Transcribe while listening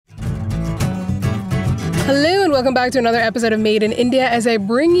Hello and welcome back to another episode of Made in India as I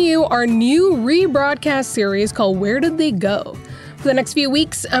bring you our new rebroadcast series called Where Did They Go? For the next few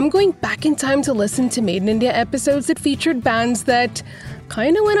weeks, I'm going back in time to listen to Made in India episodes that featured bands that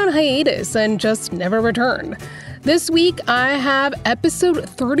kind of went on hiatus and just never returned. This week, I have episode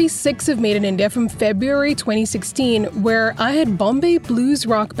 36 of Made in India from February 2016, where I had Bombay blues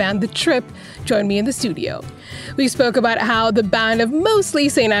rock band The Trip join me in the studio. We spoke about how the band of mostly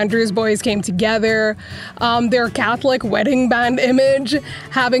St. Andrew's Boys came together, their Catholic wedding band image,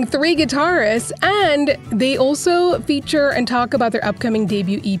 having 3 guitarists, and they also feature and talk about their upcoming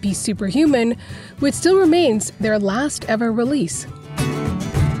debut EP Superhuman, which still remains their last ever release.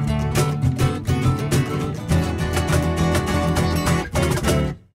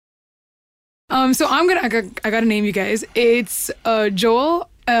 So I gotta name you guys. It's Joel.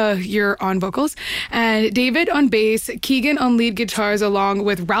 You're on vocals, and David on bass, Keegan on lead guitars, along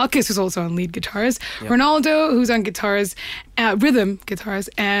with Ralkis, who's also on lead guitars, Ronaldo, who's on guitars, rhythm guitars,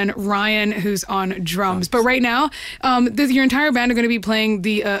 and Ryan, who's on drums. But right now, your entire band are going to be playing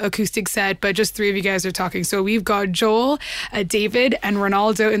the acoustic set, but just 3 of you guys are talking. So we've got Joel, David, and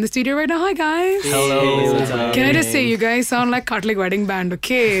Ronaldo in the studio right now. Hi, guys. Hello. Can I just say, you guys sound like Catholic wedding band,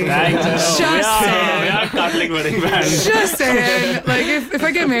 okay? Just saying. We are Catholic wedding band. Just saying. Like, if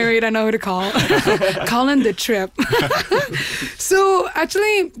I get married, I know who to call. Call in The Trip. So,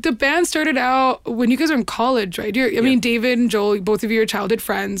 actually, the band started out when you guys were in college, right? I mean, David and Joel, both of you are childhood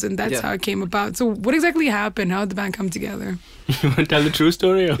friends, and that's how it came about. So, what exactly happened? How did the band come together? You want to tell the true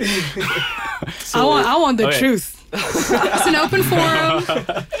story? Or? I want the truth. It's an open forum.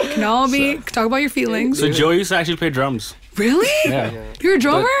 Can all talk about your feelings. So, Joe used to actually play drums. Really? Yeah. You're a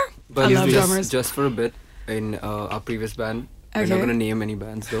drummer? But I love drummers. Just for a bit in our previous band. Okay. We're not going to name any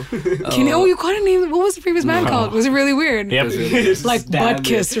bands though. You got a name. What was the previous band called? Was it really weird? Yep. Like Butt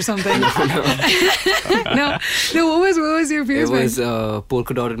Kiss or something. No. What was your previous band? It was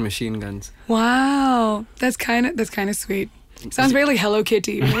Polka Dotted Machine Guns. Wow, that's kind of sweet. Sounds very like Hello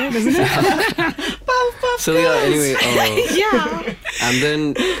Kitty, right? Doesn't it? So anyway. Yeah. And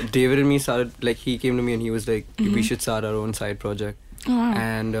then David and me started, like, he came to me and he was like, we should start our own side project. Oh, wow.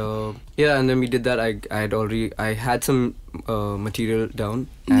 And and then we did that. I had some material down,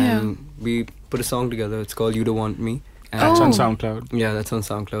 and we put a song together. It's called You Don't Want Me. And That's on SoundCloud. Yeah, that's on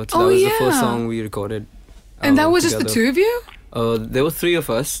SoundCloud. So that was the first song we recorded. And that was together. Just the 2 of you? There were 3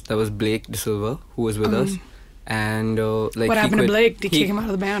 of us. There was Blake De Silva, who was with us. And what happened to Blake? Did you kick him out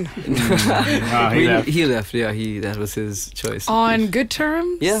of the band? He left. He left. That was his choice. On good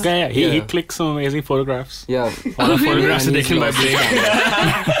terms? Yeah. He clicked some amazing photographs. Yeah. All the photographs are taken by Blake.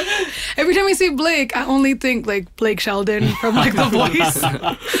 Every time I see Blake, I only think like Blake Sheldon from like The Voice.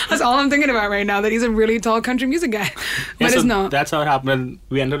 That's all I'm thinking about right now, that he's a really tall country music guy. But it's not. That's how it happened.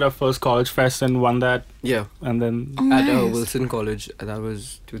 We entered our first college fest and won that. Yeah. And then at Wilson College. That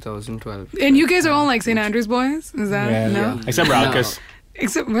was 2012. And you guys are all like St. Andrew's Boys? Is that no? Yeah. Except Ralkis.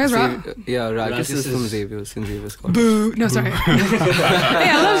 Except where's Rock? Ralkis is from Xavier's College. Boo! No, sorry. Hey,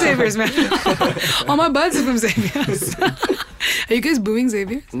 I love Xavier's, man. All my buds are from Xavier's. Are you guys booing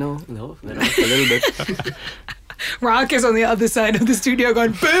Xavier? No, a little bit. Rock is on the other side of the studio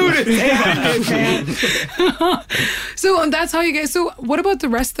going, boo to Xavier's, man. So that's how you guys. So what about the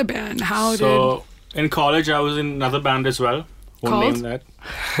rest of the band? In college, I was in another band as well. Won't name that.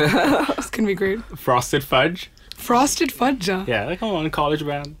 This can be great. Frosted Fudge. Frosted Fudge? Yeah, like a college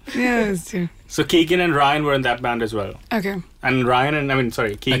band. Yeah, that's true. So Keegan and Ryan were in that band as well. Okay. And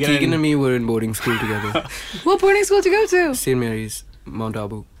Keegan and me were in boarding school together. What boarding school did you go to? St. Mary's, Mount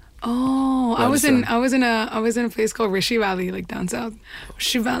Abu. Oh, I was in a place called Rishi Valley, like down south.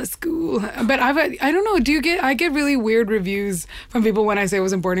 Rishi Valley School. But I don't know, I get really weird reviews from people when I say I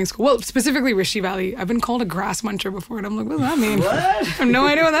was in boarding school. Well, specifically Rishi Valley. I've been called a grass muncher before, and I'm like, what does that mean? What? I have no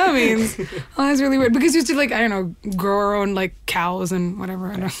idea what that means. Oh, that's really weird. Because you used to, like, I don't know, grow our own, like, cows and whatever.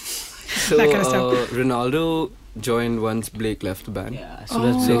 I don't know. So, that kind of stuff. Ronaldo joined once Blake left the band. Yeah, as soon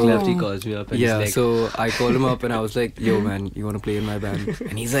as Blake left, he calls me up and he's like... so I called him up and I was like, yo man, you want to play in my band?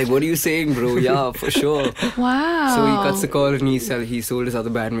 And he's like, what are you saying, bro? Yeah, for sure. Wow. So he cuts the call and he sold his other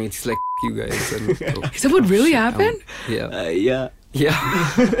bandmates. He's like, you guys. And, is that what really happened? Yeah.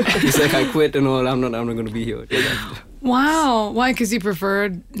 He's like, I quit and all, I'm not going to be here. Wow. Why? Because you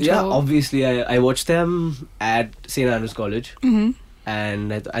preferred Joe? Yeah, obviously I watched them at St. Andrew's College. Mm-hmm.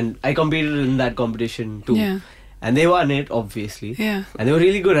 And I competed in that competition too. Yeah. And they won it, obviously. Yeah. And they were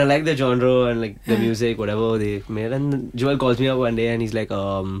really good. I like the genre and like the music, whatever they made. And Joel calls me up one day and he's like,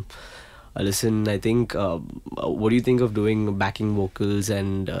 listen, I think, what do you think of doing backing vocals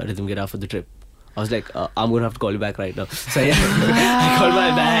and rhythm guitar for The Trip? I was like, I'm going to have to call you back right now. So I called my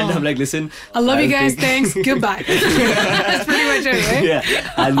band. I'm like, listen. I love you guys. Thanks. Goodbye. That's pretty much it, right? Yeah.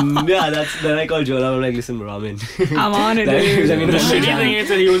 And then I called Joel. I'm like, listen, bro, I'm in. I'm on it, dude. The shitty thing is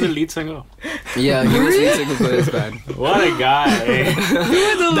that he was the lead singer. Yeah, he was lead singer for his band. What a guy. You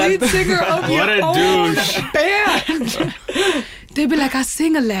were the lead singer of your What a own douche. band. They'd be like, our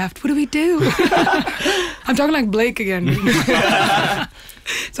singer left. What do we do? I'm talking like Blake again.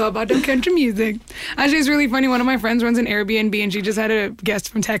 It's all about them country music. Actually, it's really funny. One of my friends runs an Airbnb and she just had a guest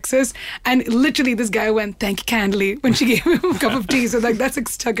from Texas. And literally this guy went, thank you kindly, when she gave him a cup of tea. So like that's like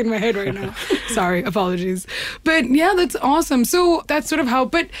stuck in my head right now. Sorry, apologies. But yeah, that's awesome. So that's sort of how,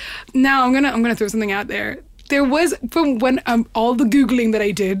 but now I'm gonna throw something out there. There was, from when all the Googling that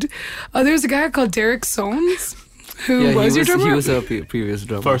I did, there was a guy called Derek Soanes. Who was your drummer? He was our previous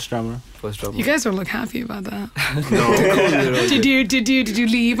drummer. First drummer. You guys don't look happy about that. No. Did you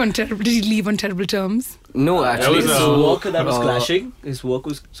leave on terrible terms? No, actually. His work that was clashing. His work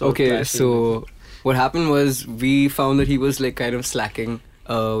was clashing. So what happened was we found that he was like kind of slacking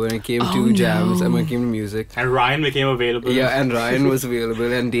when it came to jams and when it came to music. And Ryan became available. Yeah, and Ryan was available,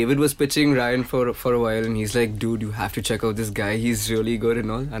 and David was pitching Ryan for a while, and he's like, dude, you have to check out this guy, he's really good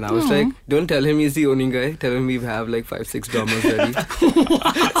and all. And I was like, don't tell him he's the only guy, tell him we have like 5-6 drummers ready.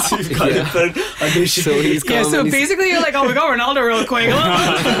 So he's come. Yeah, so basically you're like, oh, we got Ronaldo real quick.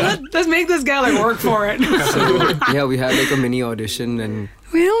 Let's make this guy like work for it. So yeah, we had like a mini audition, and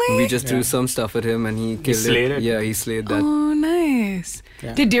really? we just threw some stuff at him and he killed slayed it. Yeah, he slayed that. Oh, nice.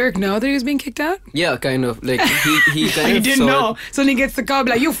 Yeah. Did Derek know that he was being kicked out? Yeah, kind of. Like he kind He of didn't saw know. it. So then he gets the call,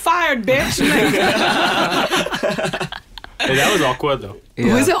 like, you fired, bitch. Hey, that was awkward though.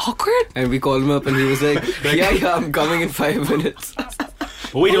 Yeah. Was it awkward? And we called him up and he was like, yeah, I'm coming in 5 minutes.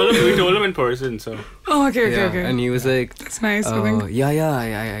 But we told him in person, so. Oh, okay. And he was like, That's nice. I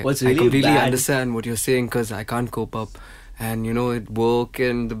What's really completely bad- understand what you're saying because I can't cope up. And you know, it work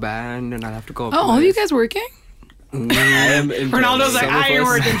in the band and I'll have to cope. Oh, all of you guys working? I am in Ronaldo's like, Some I of ain't us-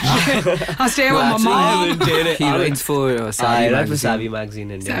 working shit. I'll stay with my Actually, mom. He writes for Savvy I write for magazine. Savvy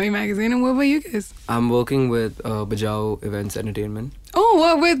magazine India. Savvy magazine. And what about you guys? I'm working with Bajao Events Entertainment. Oh,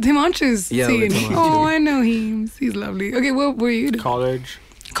 what with Himanshu's Yeah, scene? with Himanshu. Oh, I know him. He's lovely. Okay, what were you doing? College,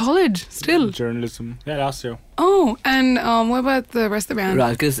 College, still. journalism. Yeah, last year. Oh, and what about the rest of the band?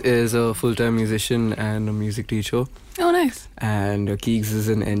 Ralkis is a full-time musician and a music teacher. Oh, nice. And Keegs is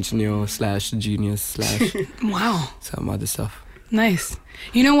an engineer / genius / Wow. some other stuff. Nice.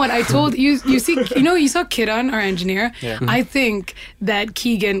 You know what I told you? You see, you saw Kiran, our engineer. Yeah. I think that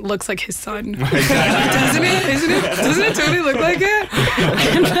Keegan looks like his son. Doesn't it? Doesn't it totally look like it?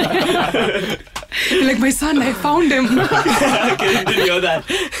 You're like, my son, I found him. Kiran didn't hear that.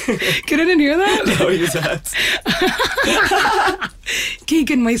 Kiran didn't hear that? No, you said.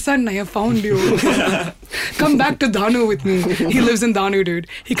 Keegan, my son, I have found you. Come back to Danu with me. He lives in Danu, dude.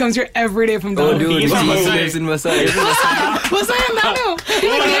 He comes here every day from Danu. Oh, dude, he He's from Vasai. lives in Vasai. Was I in Danu? He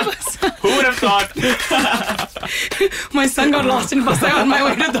gave us. Who would have thought? My son got lost in Vasai on my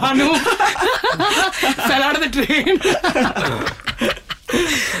way to Danu. Fell out of the train.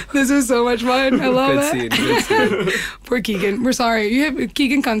 This is so much fun. I love it. Good scene. Poor Keegan. We're sorry.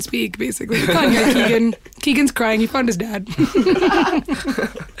 Keegan can't speak, basically. You can't hear Keegan. Keegan's crying. He found his dad.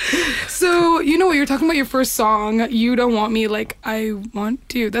 So, you know what? You're talking about your first song, You Don't Want Me Like I Want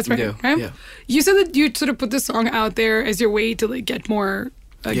To. That's right, Yeah, right? yeah. You said that you sort of put this song out there as your way to like get more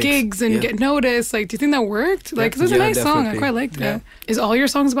gigs and yeah. get noticed. Like, do you think that worked? Like, 'cause it's a Yeah, nice song. I definitely. quite liked Yeah. it. Is all your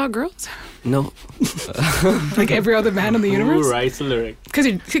songs about girls? No. Like every other band in the Who universe? writes the lyric? Because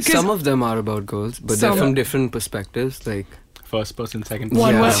Some of them are about girls, but Some. they're from different perspectives. Like, First person, second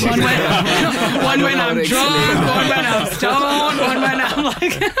One person. when, Yeah. one when I'm How to drunk, explain. one when I'm stoned, one when I'm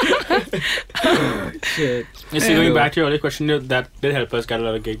like... Shit. You see, going back to your earlier question, that did help us get a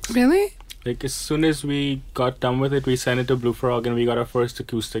lot of gigs. Really? Like, as soon as we got done with it, we sent it to Blue Frog and we got our first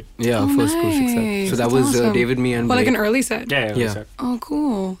acoustic. yeah, Oh, first acoustic set. nice. So that That's was awesome. David, me, and Well, like Blake. an early set. Yeah. Yeah. Set. Oh,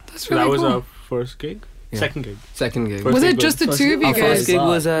 cool. That's So really that was cool. our first gig? Yeah. Second gig. Second gig. First Was gig it just the two of you Our guys? first gig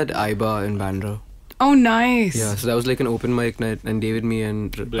was at Iba in Bandra. Oh, nice. Yeah, so that was like an open mic night, and David, me,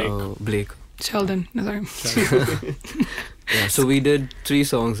 and Blake. Sheldon. No, sorry. Yeah, so we did 3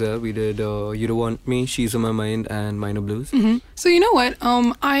 songs there. We did You Don't Want Me, She's On My Mind, and Minor Blues. Mm-hmm. So you know what?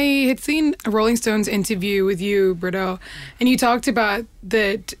 I had seen a Rolling Stones interview with you, Brito, and you talked about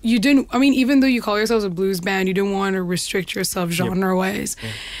that you didn't. I mean, even though you call yourselves a blues band, you didn't want to restrict yourself genre-wise. Yeah.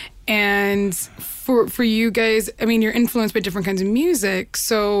 And for you guys, I mean, you're influenced by different kinds of music.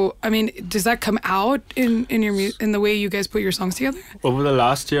 So, I mean, does that come out in your in the way you guys put your songs together? Over the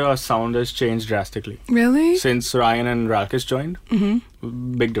last year, our sound has changed drastically. Really? Since Ryan and Ralkis joined,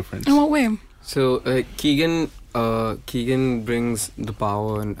 big difference. In what way? So Keegan brings the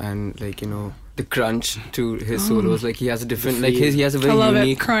power and like, you know, the crunch to his solos. Like he has a different, like he has a very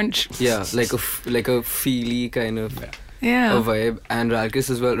unique crunch. Yeah, like a feely kind of a vibe. And Ralkis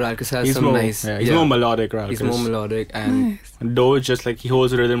as well. Ralkis has he's some more, nice. Yeah, he's more melodic. Ralkis. He's more melodic and Doe is just like he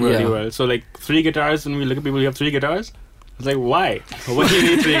holds the rhythm really well. So like 3 guitars, and we look at people who have 3 guitars. It's like, why? Why do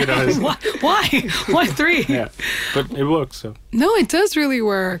you need 3 guitars? Why 3? Yeah, but it works. So no, it does really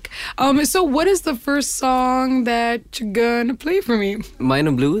work. So what is the first song that you're gonna play for me?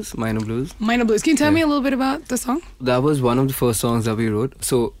 Minor Blues. Minor Blues. Can you tell me a little bit about the song? That was one of the first songs that we wrote.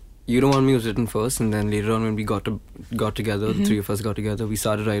 So You Don't Want Me was written first, and then later on when we got together, the 3 of us got together, we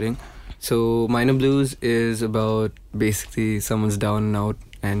started writing. So Minor Blues is about basically someone's down and out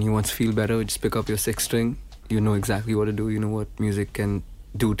and he wants to feel better. Just pick up your 6th string. You know exactly what to do. You know what music can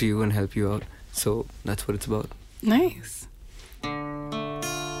do to you and help you out. So that's what it's about. Nice.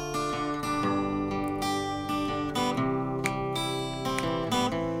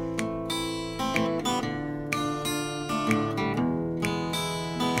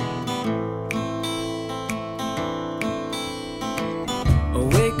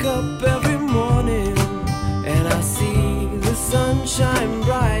 Up every morning and I see the sunshine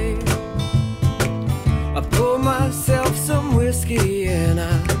bright. I pour myself some whiskey and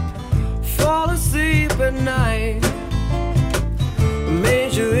I fall asleep at night.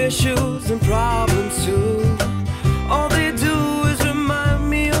 Major issues and problems too, all they do is remind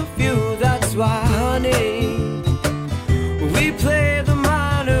me of you. That's why, honey, we play the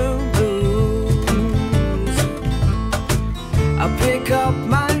minor blues. I pick up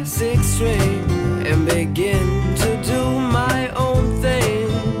my 6th string and begin to do my own thing,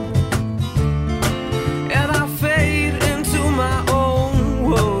 and I fade into my own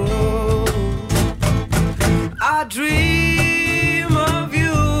world. I dream of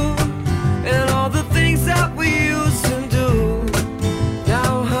you and all the things that we used to do.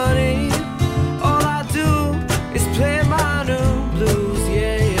 Now, honey, all I do is play minor blues.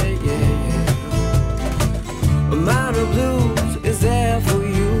 Yeah. Minor blues is there for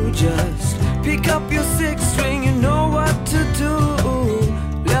you. Just pick up your 6th string, you know what to do.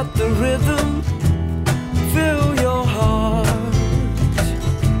 Let the rhythm fill your heart.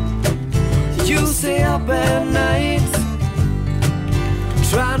 You stay up at night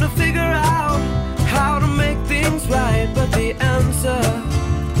trying to figure out how to make things right, but the answer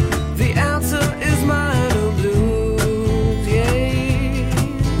is minor blues. Yeah.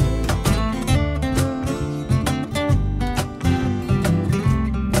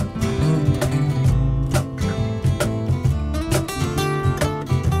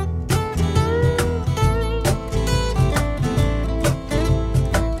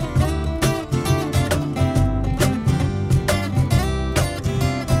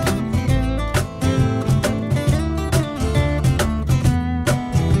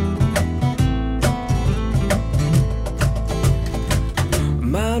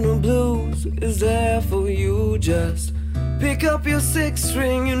 Is there for you. Just pick up your 6th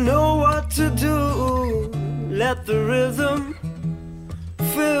string, you know what to do. Let the rhythm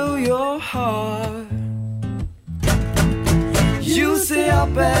fill your heart. You stay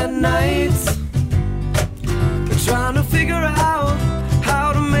up at night trying to figure out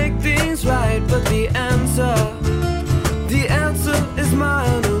how to make things right, but the answer is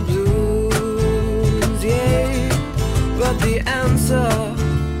minor blues. Yeah, but the answer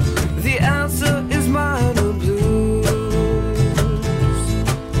is minor blues.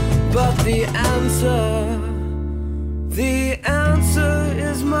 But the answer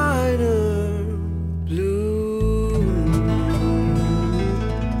is minor blues.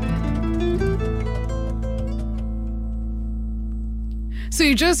 So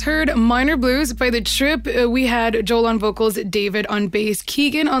you just heard Minor Blues by The Trip. We had Joel on vocals, David on bass,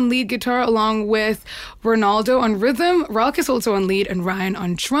 Keegan on lead guitar, along with Ronaldo on rhythm, Ralkis also on lead, and Ryan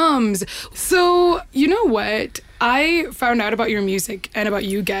on drums. So, you know what? I found out about your music and about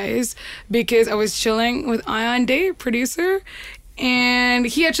you guys because I was chilling with Ion Day, producer, and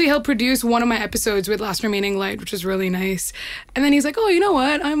he actually helped produce one of my episodes with Last Remaining Light, which was really nice. And then he's like, oh, you know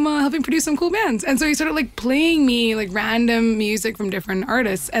what? I'm helping produce some cool bands. And so he started like playing me like random music from different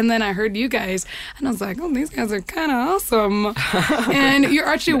artists. And then I heard you guys and I was like, oh, these guys are kind of awesome. And you're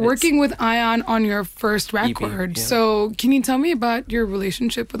actually working with Ion on your first record. Yeah. So can you tell me about your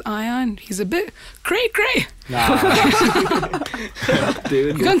relationship with Ion? He's a bit cray-cray.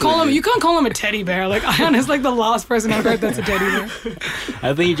 Dude, you can't call him a teddy bear. Like Ion is like the last person I've heard that's a teddy bear.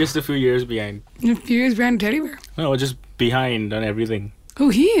 I think he's just a few years behind. A few years behind a teddy bear? No, just behind on everything. Oh,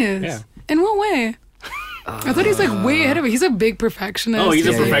 he is? Yeah. In what way? I thought he's like way ahead of it. He's a big perfectionist. Oh, he's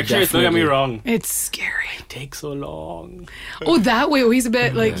a Yeah, perfectionist. Don't get me definitely. wrong. It's scary. It takes so long. Oh, that way. Oh, he's a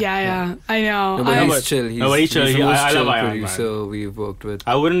bit like, yeah. I know. No, but I- he's chill. He's, No, but he's chill. the I most love chill Ayan, producer we've worked with.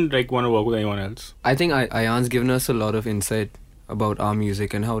 I wouldn't like want to work with anyone else. I think Ayan's given us a lot of insight about our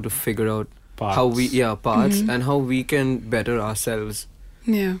music and how to figure out how we parts and how we can better ourselves,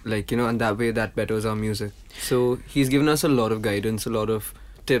 yeah. like, you know, and that way that betters our music. So he's given us a lot of guidance, a lot of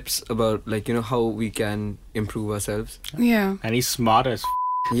tips about, like, you know, how we can improve ourselves. Yeah. And he's smart as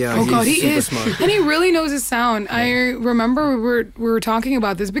Yeah, Oh he's God, he super is, smart. and he really knows his sound. I remember we were talking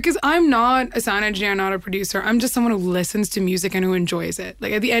about this because I'm not a sound engineer, not a producer. I'm just someone who listens to music and who enjoys it.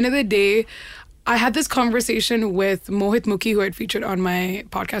 Like at the end of the day, I had this conversation with Mohit Mukhi, who I'd featured on my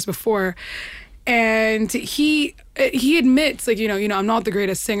podcast before, and he admits, like, you know, I'm not the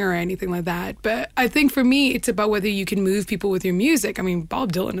greatest singer or anything like that, but I think for me it's about whether you can move people with your music. I mean,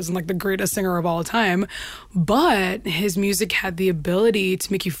 Bob Dylan isn't like the greatest singer of all time, but his music had the ability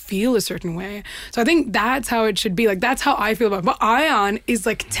to make you feel a certain way. So I think that's how it should be. Like that's how I feel about it. But Ayan is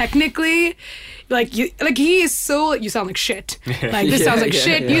like technically he is so, you sound like shit. Like this sounds like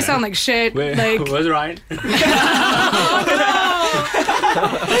shit. You sound like shit. Where, Like where's Ryan?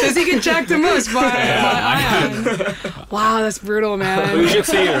 does he get jacked the most by Ayan? Wow, that's brutal, We man. should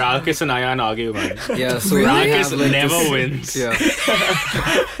say Rakis and Ayan argue, man. Yeah, so Really? we have, Rakis like, never this- wins.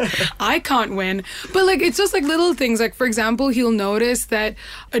 Yeah, I can't win. But like it's just like little things. Like for example, he'll notice that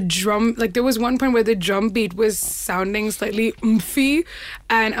a drum, like there was one point where the drum beat was sounding slightly oomphy,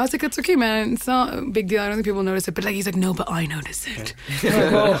 and I was like, it's okay, man, it's not a big deal. I don't think people notice it. But like he's like, no, but I notice it.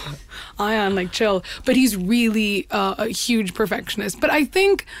 I'm like, oh, Ayan, like chill. But he's really a huge perfectionist. But I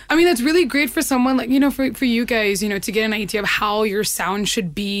think, I mean, that's really great for someone like, you know, for you guys, you know, to get an idea of how your sound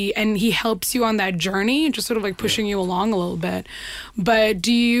should be, and he helps you on that journey, just sort of like pushing you along a little bit. But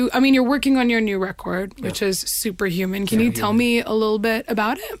I mean, you're working on your new record, which is Superhuman. Can you tell me a little bit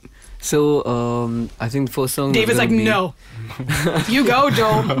about it? so I think the first song. David's like, no. You go,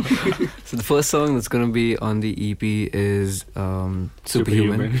 Joel. So the first song that's gonna be on the EP is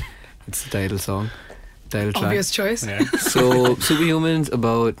Superhuman. It's the title song, title track. Obvious choice. Yeah. So Superhuman's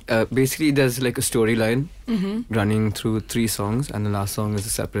about basically there's like a storyline running through 3 songs, and the last song is a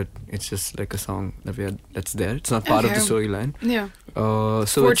separate. It's just like a song that's there. It's not part of the Okay. storyline. Yeah. So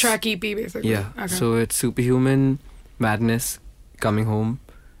it's 4-track EP, basically. yeah. Okay. So it's Superhuman, Madness, Coming Home,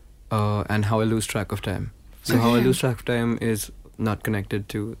 and How I Lose Track of Time. So How I Okay. Lose Track of Time is not connected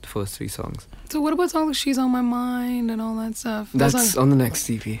to the first 3 songs. So what about songs like She's on My Mind and all that stuff? Those That's songs- on the next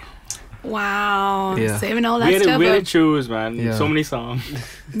EP. wow. Yeah. Saving all that We had stuff to up. choose, man. Yeah. So many songs.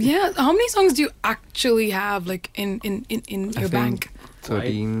 Yeah. How many songs do you actually have like in your bank?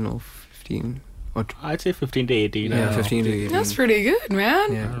 13 or 15 or I'd say 15 to 18. yeah, 15 to 18. That's pretty good,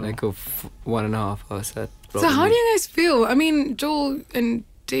 man. Yeah, like a 1.5 hour set. So how do you guys feel? I mean, Joel and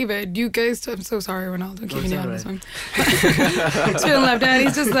David, you guys, I'm so sorry, Ronaldo, keeping you on this one. He's feeling left out.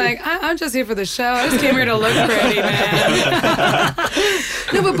 He's just like, I'm just here for the show. I just came here to look pretty, man.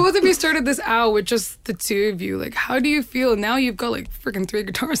 No, but both of you started this out with just the 2 of you. Like, how do you feel now? You've got like freaking 3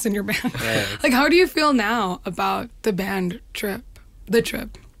 guitars in your band. Like, how do you feel now about the band trip? The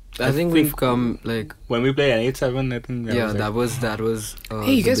trip. I think we've come like When we play N87, I think that was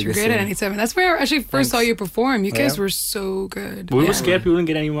Hey, you the guys were biggest great at thing. 97. That's where I actually first saw Thanks. you perform. You guys Yeah. were so good. We Yeah. were scared people didn't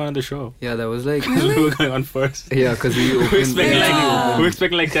get anyone on the show. Yeah, that was like We were going on first. yeah, because we We were opened. expecting, Yeah. we were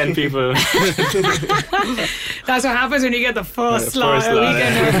expecting like 10 people. That's what happens when you get the first The slot. first a slot,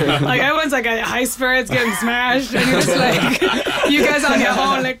 weekend. Like everyone's like at high spirits getting smashed, and you're just like, you guys on your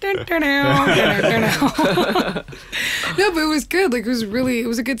own, like, dun, dun, dun, dun, dun, dun. No, but it was good. Like it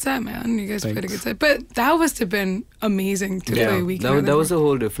was a good set, man. You guys played a good set. But that must have been amazing to play weekend. that was a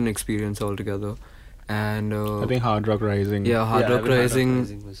whole different experience altogether, and I think Hard Rock Rising. yeah, Hard Rock Rising.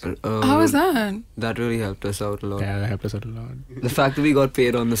 was- How was that? That really helped us out a lot. Yeah, that helped us out a lot. The fact that we got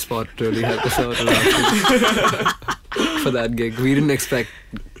paid on the spot really helped us out a lot for that gig. We didn't expect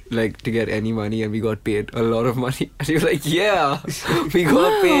like to get any money, and we got paid a lot of money. And you're like, yeah, we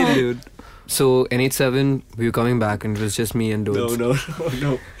got paid, dude. So N87, we were coming back, and it was just me and Dodes.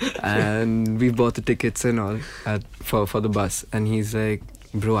 No. And we bought the tickets and all for the bus. And he's like,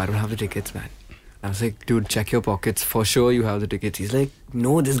 bro, I don't have the tickets, man. I was like, dude, check your pockets. For sure you have the tickets. He's like,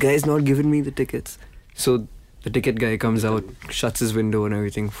 no, this guy's not giving me the tickets. So the ticket guy comes out, shuts his window and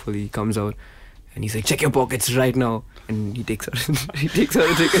everything fully, comes out. And he's like, check your pockets right now. And he takes out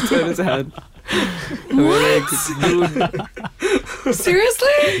the tickets out of his hand. And we're like, dude.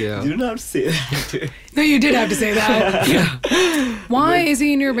 Seriously? Yeah. You don't have to say that. No, you did have to say that. Yeah. Why is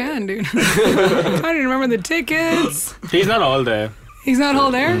he in your band, dude? I didn't remember the tickets. He's not all there. He's not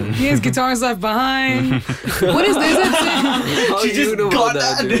all there? He has guitars left behind. What is this? How She do you just know got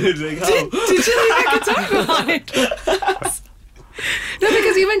about that, dude? dude. Like, how? Did you leave your guitar behind? No,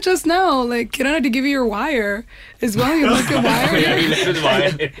 because even just now, like, Kiran had to give you your wire as well. You left your wire Yeah, he here. left his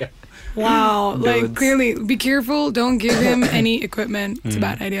wire. Wow. Like, Dudes. clearly, be careful. Don't give him any equipment. It's a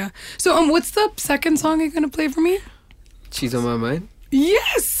bad idea. So, what's the second song you're going to play for me? She's on my mind.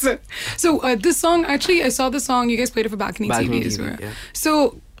 Yes. So this song, actually, I saw the song. You guys played it for Balcony Balcony TV as TV, well. yeah.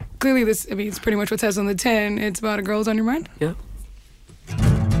 So clearly, this, I mean, it's pretty much what says on the tin. It's about a girl's on your mind. Yeah.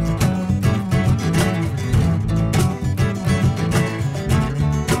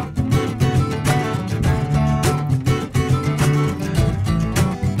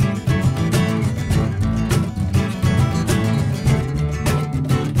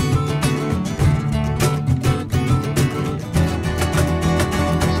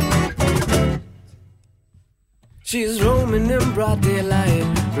 She's roaming in broad daylight,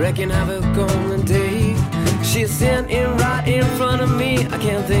 wrecking havoc on the day. She's standing right in front of me, I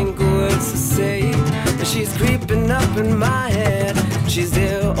can't think of words to say. She's creeping up in my head, she's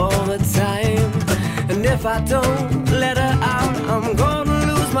there all the time. And if I don't let her out, I'm gonna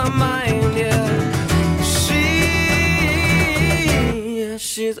lose my mind, yeah.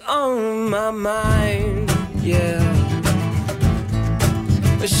 She's on my mind, yeah.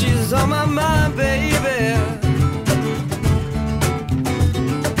 She's on my mind, baby.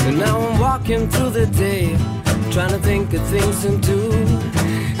 And now I'm walking through the day, trying to think of things to do.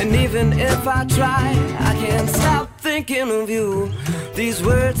 And even if I try, I can't stop thinking of you. These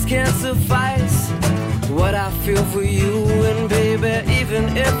words can't suffice what I feel for you. And baby,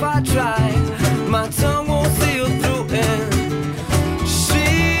 even if I try, my tongue won't see you through.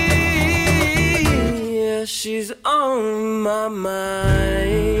 And she's on my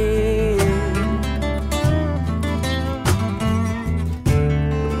mind.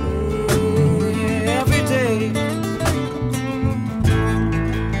 Every day.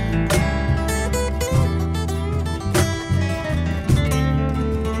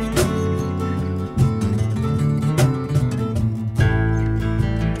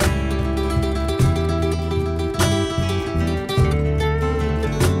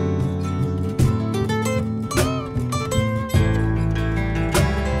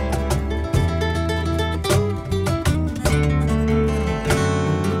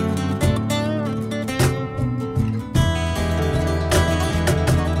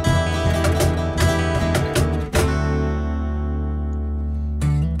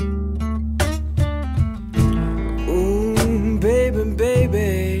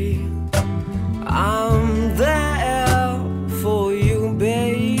 Baby, I'm there for you,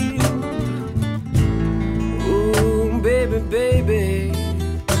 babe. Ooh, baby,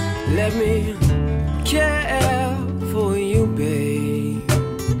 let me care for you, babe.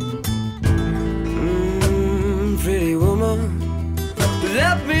 Pretty woman,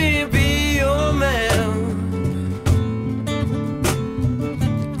 let me be your man.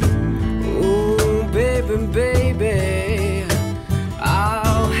 Ooh, baby.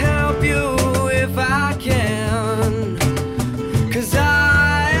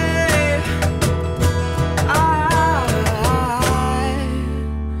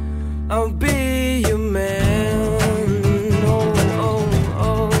 I'll be your man.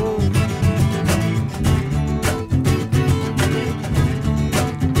 Oh.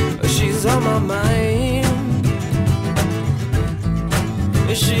 She's on my mind.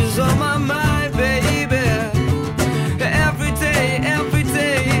 She's on my mind, baby. Every day.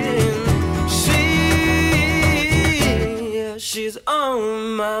 She's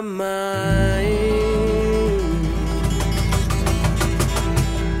on my mind.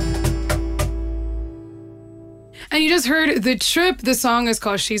 And you just heard The Trip. The song is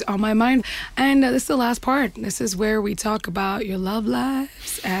called She's on My Mind. And this is the last part. This is where we talk about your love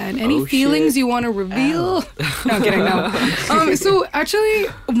lives and any feelings you want to reveal. No, I'm kidding, no. So actually,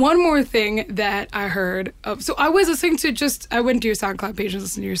 one more thing that I heard. So I was listening to I went to your SoundCloud page and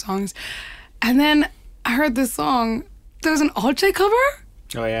listened to your songs. And then I heard this song. There was an Alche cover?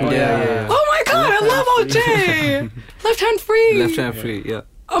 Oh, yeah. Yeah. Oh my God, I love Alche. Left Hand Free. Left hand free, yeah.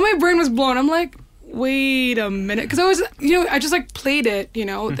 Oh, my brain was blown. I'm like, wait a minute. Because I was, I just like played it,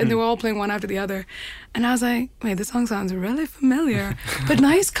 and they were all playing one after the other. And I was like, wait, this song sounds really familiar. But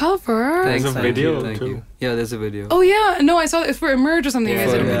nice cover. Thanks, There's a thank video, you, thank too. you. Yeah, there's a video. Oh, yeah. No, I saw it's for Emerge or something. You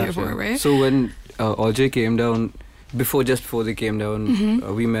guys did a video for it, right? So when Alche came down, just before they came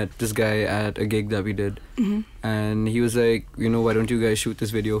down, we met this guy at a gig that we did. And he was like, why don't you guys shoot this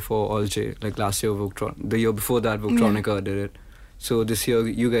video for Alche? Like last year, the year before that, Voctronica did it. So this year,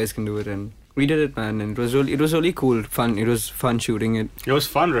 you guys can do it. And We did it, man, and it was really cool, fun. It was fun shooting it. It was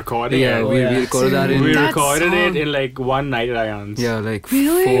fun recording Yeah, it. we recorded that in We That recorded it song. in like one night at Ion's. yeah, like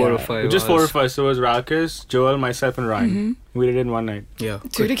Really? 4 or 5 Just 4 hours. of us. So it was Ralkus, Joel, myself, and Ryan. We did it in one night. Yeah,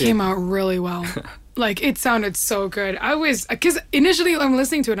 Dude, quick it take. came out really well. Like, it sounded so good. Because initially I'm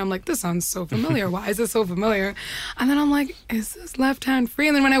listening to it, I'm like, this sounds so familiar. Why is this so familiar? And then I'm like, is this Left Hand Free?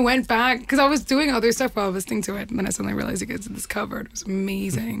 And then when I went back, because I was doing other stuff while listening to it, and then I suddenly realized you guys did this cover. It was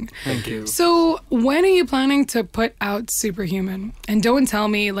amazing. Thank you. So, when are you planning to put out Superhuman? And don't tell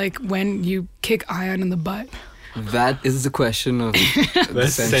me, like, when you kick Ion in the butt. That is the question of the The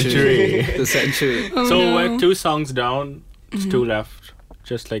century. the century. So no. we're 2 songs down. It's 2 left.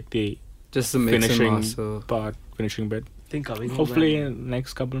 Just like the Just the mix and finishing master. part, finishing bit. I think coming home, Hopefully man. in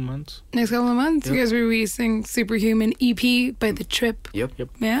next couple of months. Next couple of months, you guys are releasing Superhuman EP by The Trip. Yep.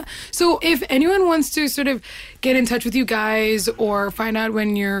 Yeah. So if anyone wants to sort of get in touch with you guys or find out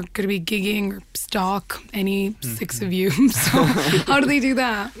when you're going to be gigging or stalk any 6 of you, so how do they do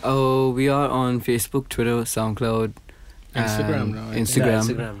that? Oh, we are on Facebook, Twitter, SoundCloud, Instagram and now, I think. Instagram, Yeah,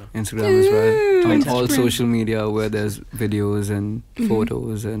 Instagram now. Instagram as well. On all Instagram. social media where there's videos and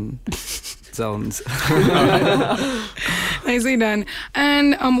photos and sounds. Nicely done.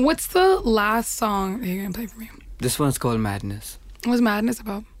 And what's the last song that you're going to play for me? This one's called Madness. What's Madness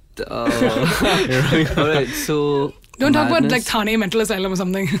about? Alright, so Don't talk about like Madness- Thane Mental Asylum or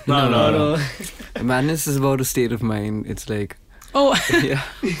something. No. Madness is about a state of mind. It's like, Oh, yeah.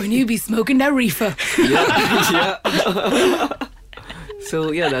 when you be smoking that reefer.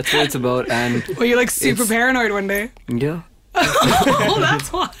 So yeah, that's what it's about, and Were you like super It's- paranoid one day? yeah. Oh,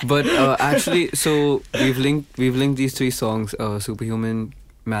 that's why. But actually, so we've linked these 3 songs, Superhuman,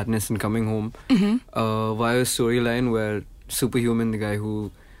 Madness, and Coming Home, via a storyline where Superhuman, the guy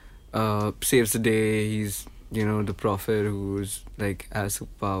who saves the day, he's the prophet who's like has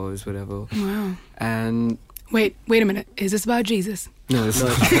superpowers, whatever. Wow. And Wait a minute. Is this about Jesus? no, it's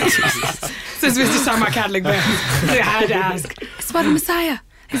not. Since we're just talking about Catholic bands, I had to ask. It's about the Messiah.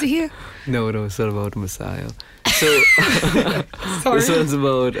 Is he here? No, it's not about Messiah. So Sorry. this one's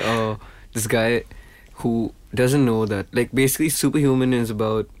about this guy who doesn't know that, like, basically Superhuman is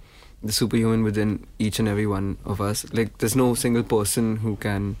about the superhuman within each and every one of us. Like, there's no single person who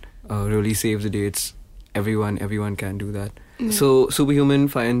can really save the day. It's everyone can do that. So Superhuman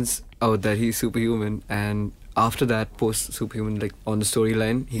finds out that he's superhuman, and after that, post Superhuman, like on the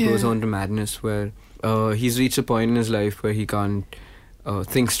storyline, he goes Yeah. on to Madness, where he's reached a point in his life where he can't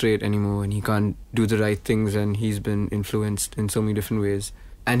think straight anymore, and he can't do the right things, and he's been influenced in so many different ways,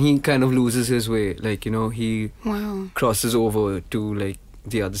 and he kind of loses his way. Like, he Wow. crosses over to like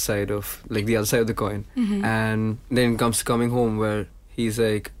the other side of the coin, and then comes to Coming Home, where he's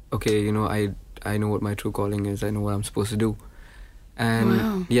like, okay, I know what my true calling is. I know what I'm supposed to do. And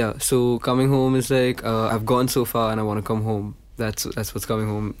Wow. yeah, so Coming Home is like, I've gone so far and I want to come home. That's what's Coming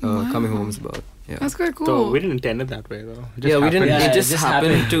Home. Coming Home is about. Yeah. That's quite cool. So we didn't intend it that way though. It just Yeah, we didn't. happened. Yeah, it just it just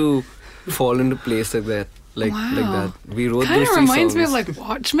happened happened. to fall into place like that. Like Wow. that. We wrote Kind those of 3 reminds me of songs. like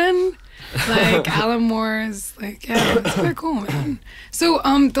Watchmen, like Alan Moore's. Like, yeah, it's quite cool, man. So,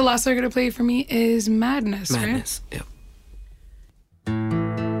 the last song you're gonna play for me is Madness, right? Madness. Yeah.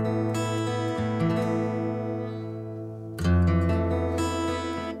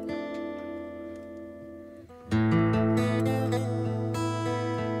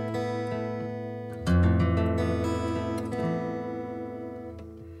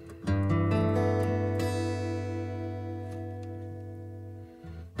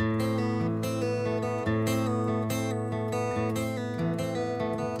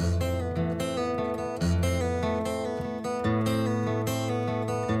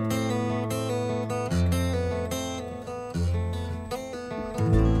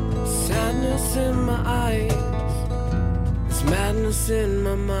 Sadness in my eyes, it's madness in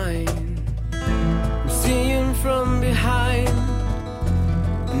my mind. I'm seeing from behind,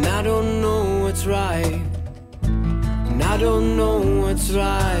 and I don't know what's right, and I don't know what's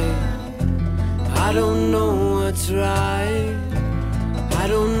right. I don't know what's right, I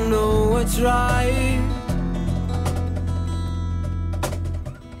don't know what's right.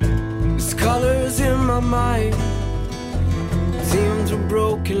 There's colors in my mind, seeing through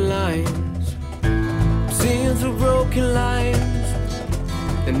broken lines, seeing through broken lines,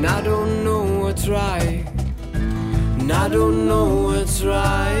 and I don't know what's right, and I don't know what's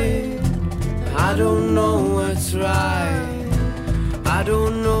right, I don't know what's right, I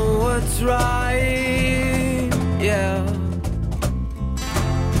don't know what's right, yeah.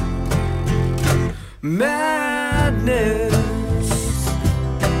 Madness,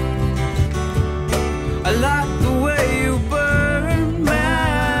 I like the way you burn.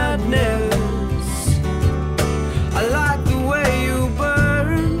 Madness,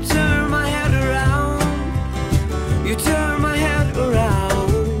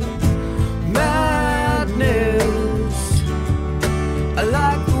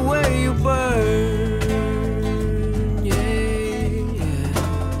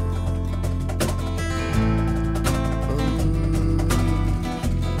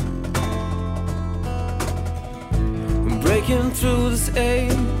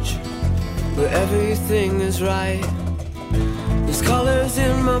 everything is right. There's colors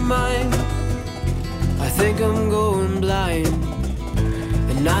in my mind. I think I'm going blind,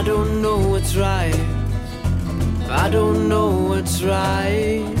 and I don't know what's right. I don't know what's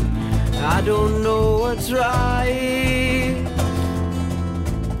right. I don't know what's right.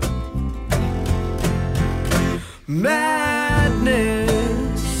 Madness.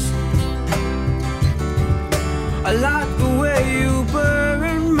 I like the way you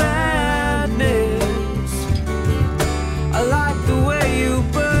burn. Madness. I like the way you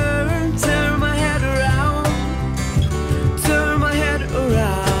burn. Turn my head around. Turn my head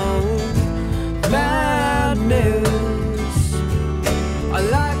around. Madness. I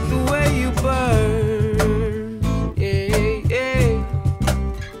like the way you burn. Yeah, yeah.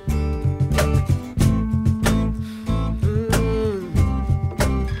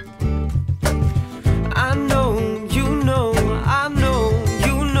 I know, you know, I know,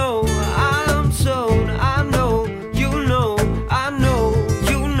 you know, I'm sold. I know, you know, I know,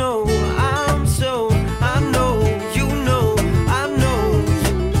 you know, I'm sold. I know, you know, I know,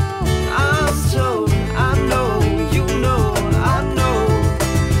 I'm sold. I know, you know, I know.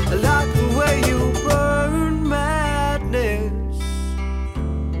 I like the way you burn. Madness.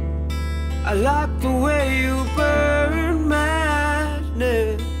 I like the way you burn.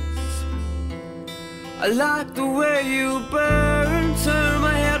 Madness. I like the way you burn. Turn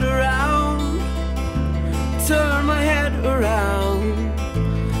my head around. Turn my head around.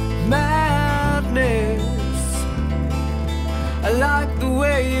 Madness. I like the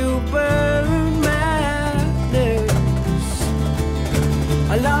way you burn. Madness.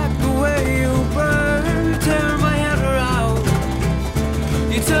 I like the way you burn. Turn my head around.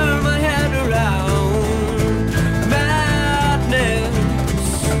 You turn my head around. Madness.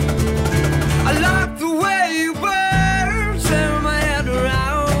 I like the way you burn. Turn my head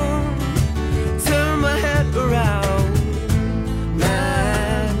around. Turn my head around.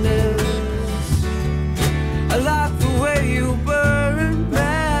 Madness. I like the way you burn.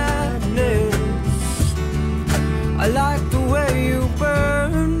 Madness. I like the way you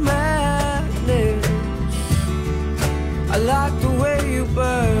burn. Madness. I like the way you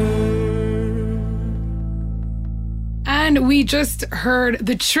burn. And we just heard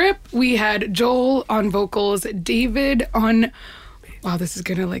The Trip. We had Joel on vocals, David on... Wow, this is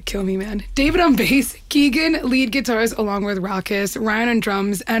gonna kill me, man. David on bass, Keegan lead guitars along with Rakis, Ryan on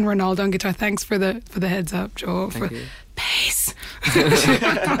drums, and Ronaldo on guitar. Thanks for the heads up, Joel. Thank you. Bass.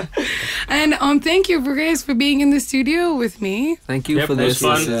 And thank you for guys for being in the studio with me. Thank you Yep, for it was this.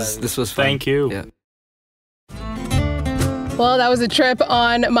 fun. This was fun. Thank you. Yeah. Well, that was a trip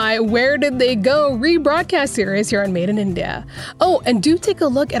on my Where Did They Go rebroadcast series here on Made in India. Oh, and do take a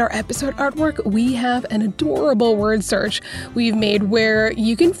look at our episode artwork. We have an adorable word search we've made where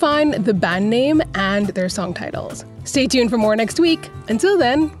you can find the band name and their song titles. Stay tuned for more next week. Until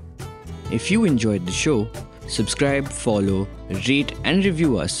then. If you enjoyed the show, subscribe, follow, rate and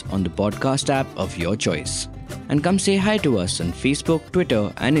review us on the podcast app of your choice. And come say hi to us on Facebook,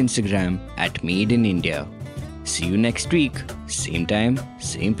 Twitter and Instagram at Made in India. See you next week, same time,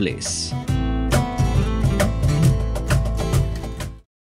 same place.